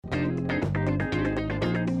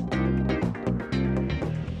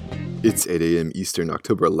It's 8 a.m. Eastern,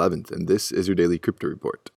 October 11th, and this is your daily crypto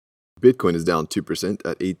report. Bitcoin is down 2%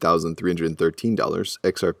 at $8,313,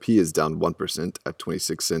 XRP is down 1% at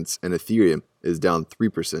 26 cents, and Ethereum is down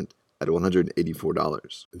 3% at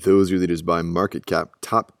 $184. Those are your leaders by market cap.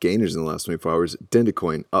 Top gainers in the last 24 hours,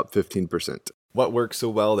 Dendacoin up 15%. What works so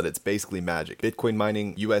well that it's basically magic? Bitcoin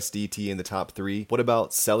mining, USDT in the top 3. What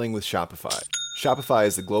about selling with Shopify? Shopify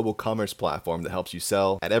is the global commerce platform that helps you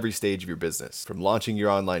sell at every stage of your business. From launching your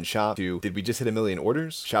online shop to, did we just hit 1 million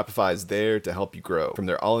orders? Shopify is there to help you grow. From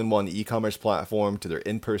their all-in-one e-commerce platform to their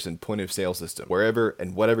in-person point-of-sale system. Wherever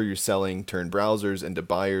and whatever you're selling, turn browsers into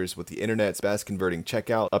buyers with the internet's best converting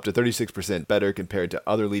checkout, up to 36% better compared to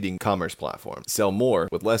other leading commerce platforms. Sell more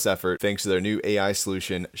with less effort thanks to their new AI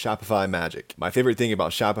solution, Shopify Magic. My favorite thing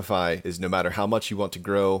about Shopify is no matter how much you want to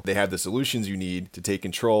grow, they have the solutions you need to take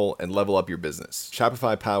control and level up your business.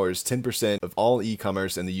 Shopify powers 10% of all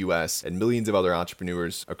e-commerce in the US and millions of other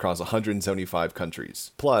entrepreneurs across 175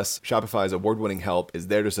 countries. Plus, Shopify's award-winning help is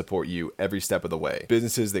there to support you every step of the way.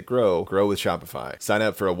 Businesses that grow with Shopify. Sign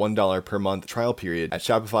up for a $1 per month trial period at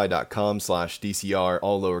shopify.com/DCR,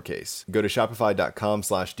 all lowercase. Go to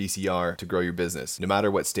shopify.com/DCR to grow your business, no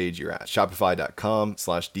matter what stage you're at.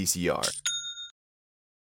 Shopify.com/DCR.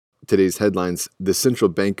 Today's headlines: the Central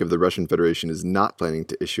Bank of the Russian Federation is not planning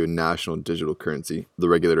to issue a national digital currency. The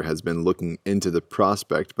regulator has been looking into the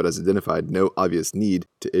prospect but has identified no obvious need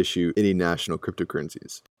to issue any national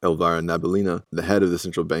cryptocurrencies. Elvira Nabiulina, the head of the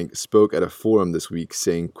central bank, spoke at a forum this week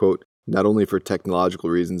saying, quote, "Not only for technological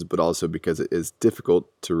reasons, but also because it is difficult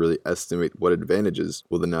to really estimate what advantages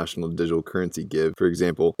will the national digital currency give. For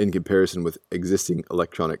example, in comparison with existing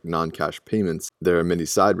electronic non-cash payments, there are many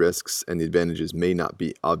side risks and the advantages may not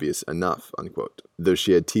be obvious enough," unquote. Though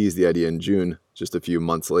she had teased the idea in June, just a few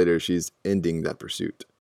months later, she's ending that pursuit.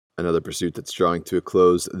 Another pursuit that's drawing to a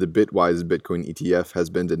close, the Bitwise Bitcoin ETF has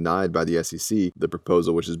been denied by the SEC. The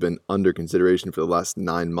proposal, which has been under consideration for the last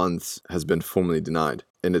 9 months, has been formally denied.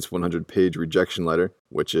 In its 100-page rejection letter,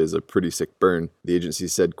 which is a pretty sick burn, the agency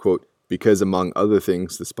said, quote, "Because among other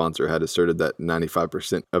things, the sponsor had asserted that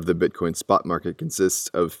 95% of the Bitcoin spot market consists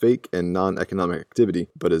of fake and non-economic activity,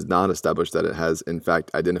 but has not established that it has in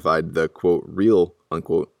fact identified the, quote, real,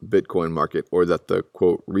 unquote, Bitcoin market, or that the,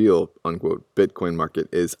 quote, real, unquote, Bitcoin market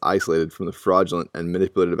is isolated from the fraudulent and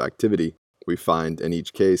manipulative activity, we find in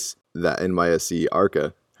each case that NYSE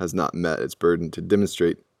Arca has not met its burden to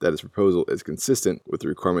demonstrate that its proposal is consistent with the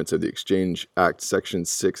requirements of the Exchange Act Section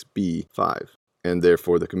 6b-5. And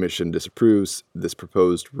therefore the Commission disapproves this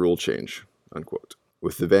proposed rule change," unquote.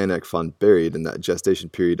 With the Van Eck fund buried in that gestation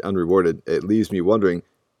period unrewarded, it leaves me wondering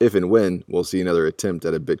if and when we'll see another attempt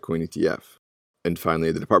at a Bitcoin ETF. And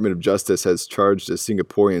finally, the Department of Justice has charged a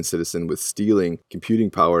Singaporean citizen with stealing computing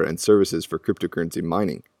power and services for cryptocurrency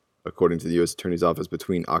mining. According to the U.S. Attorney's Office,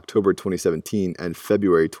 between October 2017 and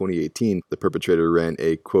February 2018, the perpetrator ran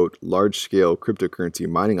a, quote, large-scale cryptocurrency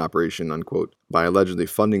mining operation, unquote, by allegedly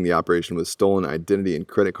funding the operation with stolen identity and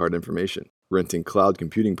credit card information, renting cloud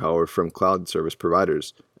computing power from cloud service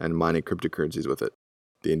providers, and mining cryptocurrencies with it.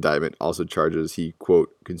 The indictment also charges he,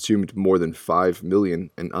 quote, consumed more than $5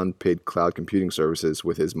 million in unpaid cloud computing services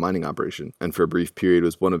with his mining operation, and for a brief period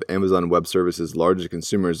was one of Amazon Web Services' largest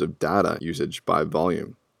consumers of data usage by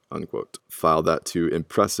volume, unquote. File that to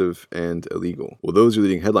impressive and illegal. Well, those are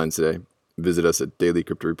leading headlines today. Visit us at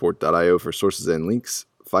dailycryptoreport.io for sources and links.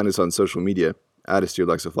 Find us on social media. Add us to your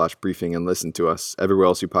Alexa Flash Briefing and listen to us everywhere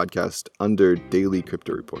else you podcast under Daily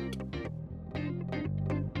Crypto Report.